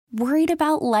Worried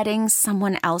about letting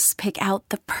someone else pick out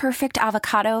the perfect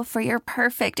avocado for your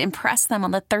perfect impress them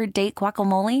on the third date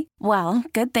guacamole? Well,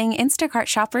 good thing Instacart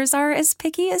shoppers are as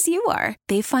picky as you are.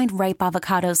 They find ripe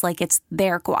avocados like it's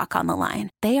their guac on the line.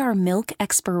 They are milk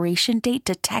expiration date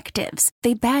detectives.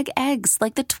 They bag eggs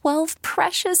like the 12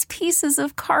 precious pieces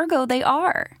of cargo they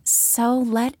are. So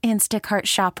let Instacart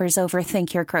shoppers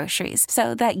overthink your groceries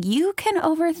so that you can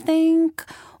overthink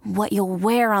what you'll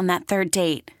wear on that third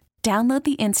date. Download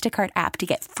the Instacart app to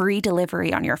get free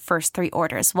delivery on your first 3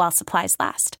 orders while supplies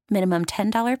last. Minimum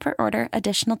 $10 per order.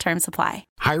 Additional terms apply.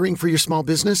 Hiring for your small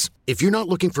business? If you're not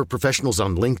looking for professionals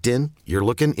on LinkedIn, you're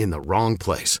looking in the wrong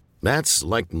place. That's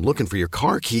like looking for your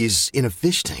car keys in a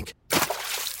fish tank.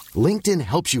 LinkedIn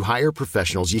helps you hire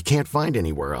professionals you can't find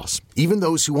anywhere else, even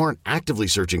those who aren't actively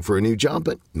searching for a new job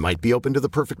but might be open to the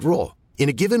perfect role. In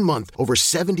a given month, over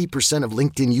 70% of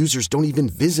LinkedIn users don't even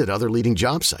visit other leading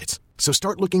job sites. So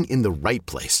start looking in the right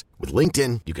place. With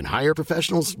LinkedIn, you can hire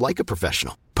professionals like a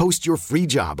professional. Post your free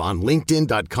job on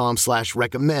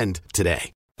linkedin.com/recommend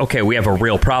today. Okay, we have a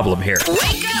real problem here.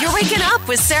 You're waking up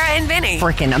with Sarah and Vinny.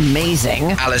 Freaking amazing.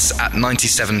 Alice at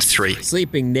 97.3.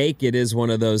 Sleeping naked is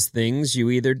one of those things you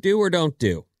either do or don't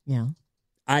do. Yeah.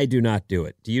 I do not do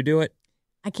it. Do you do it?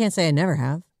 I can't say I never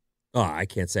have. Oh, I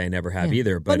can't say I never have Yeah.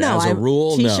 either. But no, as a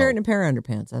rule, no. T-shirt and a pair of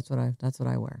underpants. That's what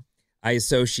I wear. I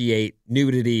associate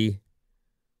nudity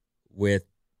with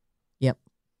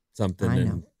something, I and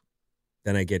know.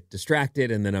 then I get distracted,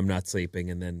 and then I'm not sleeping,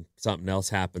 and then something else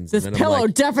happens. This and then pillow I'm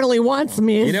like, definitely wants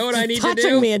me. You know what I need to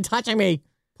do? Touching me.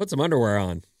 Put some underwear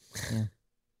on. Yeah.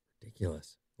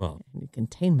 Ridiculous. Well,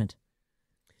 Containment.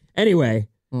 anyway,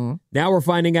 Mm. now we're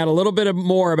finding out a little bit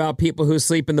more about people who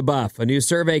sleep in the buff. A new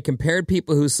survey compared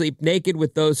people who sleep naked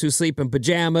with those who sleep in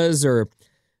pajamas, or,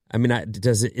 I mean,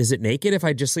 is it naked if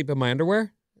I just sleep in my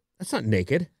underwear? That's not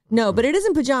naked. No, but it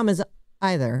isn't pajamas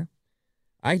either.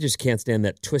 I just can't stand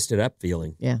that twisted up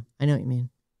feeling. Yeah, I know what you mean.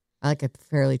 I like a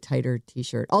fairly tighter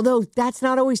T-shirt. Although that's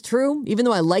not always true. Even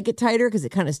though I like it tighter because it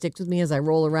kind of sticks with me as I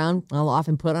roll around, I'll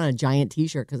often put on a giant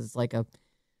T-shirt because it's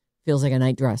feels like a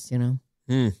night dress, you know?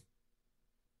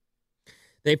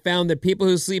 They found that people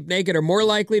who sleep naked are more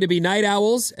likely to be night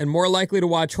owls and more likely to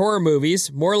watch horror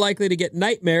movies, more likely to get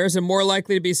nightmares, and more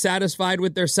likely to be satisfied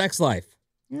with their sex life.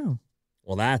 Yeah.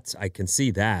 Well, I can see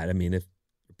that. I mean, if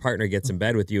your partner gets in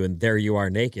bed with you and there you are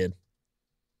naked.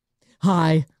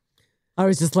 Hi. I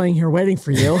was just laying here waiting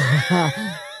for you.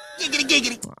 Giggity,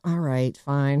 giggity. All right,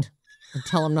 fine.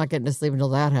 Until I'm not getting to sleep until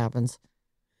that happens.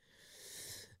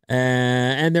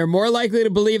 And they're more likely to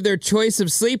believe their choice of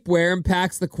sleepwear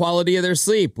impacts the quality of their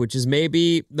sleep, which is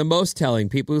maybe the most telling.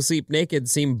 People who sleep naked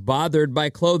seem bothered by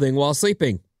clothing while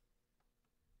sleeping.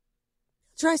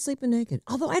 Try sleeping naked.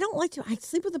 Although I don't like to. I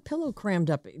sleep with a pillow crammed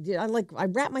up. I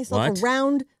wrap myself What?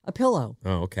 around a pillow.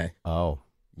 Oh, okay. Oh.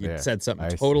 You yeah. said something I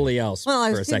see. totally else Well,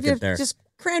 I for a was second there. just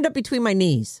crammed up between my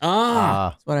knees.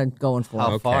 That's what I'm going for.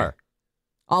 How Okay. far?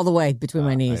 All the way between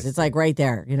my knees. I It's like right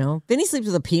there, you know. Vinny sleeps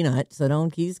with a peanut, so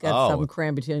he's got Oh. something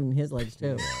crammed between his legs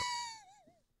too.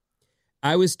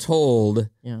 I was told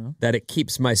Yeah. that it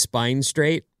keeps my spine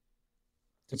straight.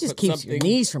 to It just put keeps your something-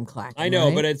 knees from clacking. I know,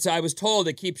 right? but I was told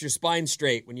it keeps your spine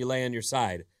straight when you lay on your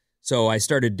side. So I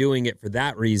started doing it for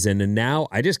that reason, and now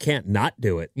I just can't not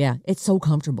do it. Yeah, it's so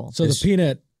comfortable. So the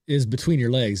peanut is between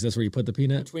your legs. That's where you put the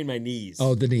peanut? Between my knees.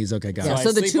 Oh, the knees. Okay, got Yeah, it. I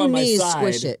so the sleep two on my knees side,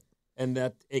 squish it. And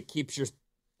that it keeps your...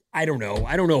 I don't know.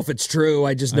 I don't know if it's true.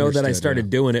 I just know that I Understood, started yeah.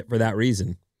 doing it for that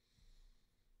reason.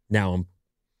 Now I'm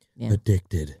Yeah.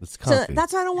 addicted. It's So comfy.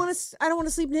 that's why I don't want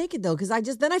to sleep naked though, because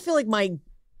then I feel like my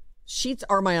sheets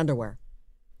are my underwear.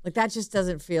 Like that just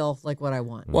doesn't feel like what I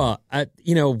want. Well,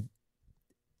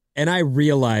 and I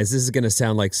realize this is going to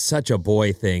sound like such a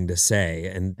boy thing to say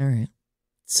and All right.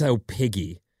 so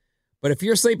piggy. But if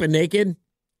you're sleeping naked,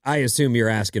 I assume you're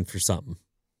asking for something.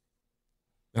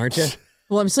 Aren't you?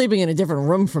 Well, I'm sleeping in a different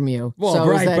room from you. Well, so is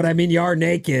right, that- but I mean, you are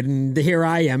naked, and here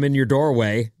I am in your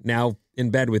doorway, now in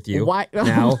bed with you. Why?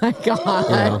 Now, Oh my God.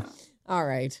 you know, All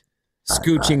right.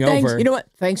 scooching Thanks. over. You know what?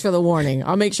 Thanks for the warning.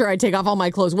 I'll make sure I take off all my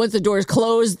clothes once the door's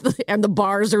closed and the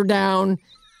bars are down.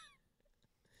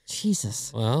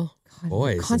 Jesus. Well, God,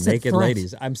 boys and constant naked threat.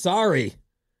 ladies, I'm sorry.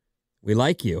 We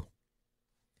like you.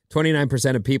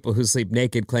 29% of people who sleep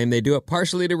naked claim they do it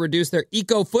partially to reduce their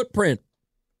eco footprint.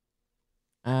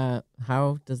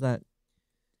 How does that?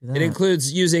 It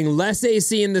includes using less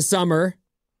AC in the summer,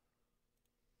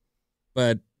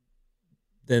 but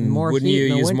then More wouldn't heat you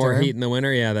in the use more winter. heat in the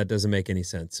winter? Yeah, that doesn't make any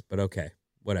sense, but okay,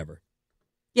 whatever.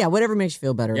 Yeah, whatever makes you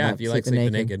feel better. Yeah, about if you like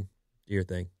sleeping naked, do your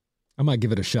thing. I might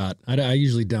give it a shot. I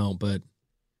usually don't, but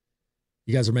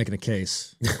you guys are making a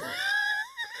case.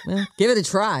 Well, give it a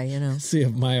try, you know. See if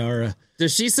Mayara.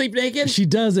 Does she sleep naked? She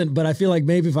doesn't, but I feel like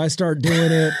maybe if I start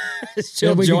doing it,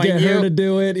 She'll we join can get you. her to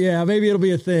do it. Yeah, maybe it'll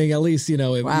be a thing. At least,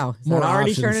 Wow. Is more that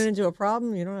already options. turning into a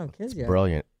problem? You don't have kids yet.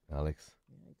 Brilliant, Alex.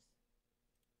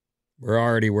 We're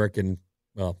already working.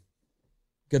 Well,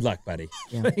 good luck, buddy.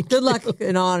 Yeah. Good luck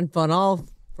on all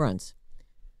fronts.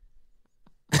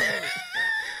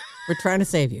 We're trying to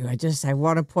save you. I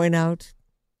want to point out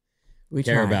we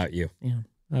Care tried. about you. Yeah.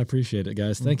 I appreciate it,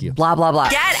 guys. Thank you. Blah, blah, blah.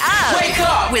 Get up! Wake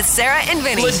up! With Sarah and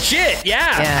Vinny. Legit,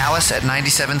 yeah. Alice at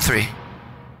 97.3.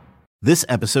 This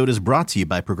episode is brought to you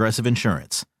by Progressive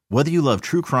Insurance. Whether you love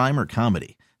true crime or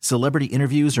comedy, celebrity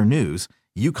interviews or news,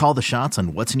 you call the shots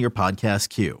on what's in your podcast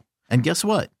queue. And guess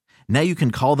what? Now you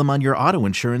can call them on your auto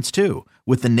insurance too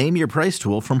with the Name Your Price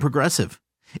tool from Progressive.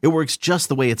 It works just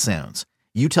the way it sounds.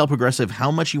 You tell Progressive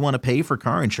how much you want to pay for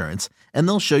car insurance, and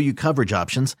they'll show you coverage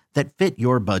options that fit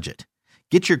your budget.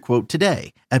 Get your quote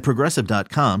today at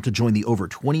Progressive.com to join the over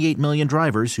 28 million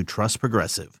drivers who trust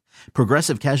Progressive.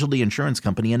 Progressive Casualty Insurance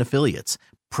Company and Affiliates.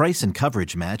 Price and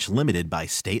coverage match limited by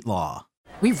state law.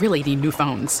 We really need new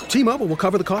phones. T-Mobile will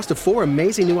cover the cost of 4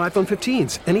 amazing new iPhone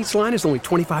 15s, and each line is only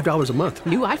 $25 a month.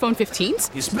 New iPhone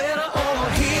 15s? It's better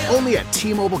over here. Only at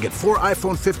T-Mobile, get 4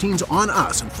 iPhone 15s on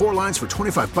us and 4 lines for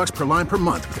 $25 per line per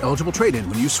month with eligible trade-in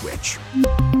when you switch.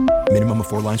 Minimum of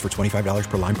 4 lines for $25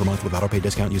 per line per month with autopay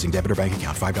discount using debit or bank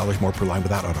account. $5 more per line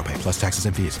without autopay, plus taxes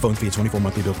and fees. Phone fee at 24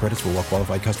 monthly bill credits for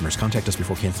well-qualified customers. Contact us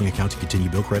before canceling account to continue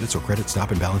bill credits or credit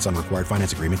stop and balance on required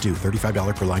finance agreement due.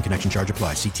 $35 per line connection charge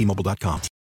applies. See T-Mobile.com.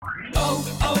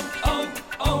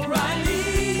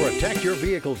 O'Reilly. Protect your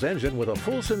vehicle's engine with a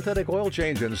full synthetic oil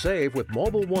change and save with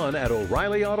Mobil 1 at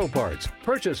O'Reilly Auto Parts.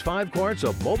 Purchase 5 quarts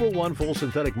of Mobil 1 full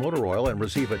synthetic motor oil and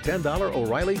receive a $10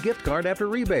 O'Reilly gift card after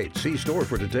rebate. See store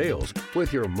for details.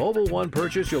 With your Mobil 1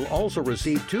 purchase, you'll also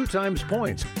receive 2 times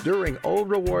points during O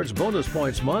Rewards Bonus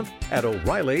Points Month at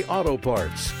O'Reilly Auto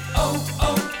Parts.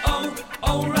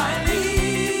 O'Reilly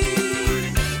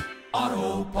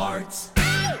Auto Parts.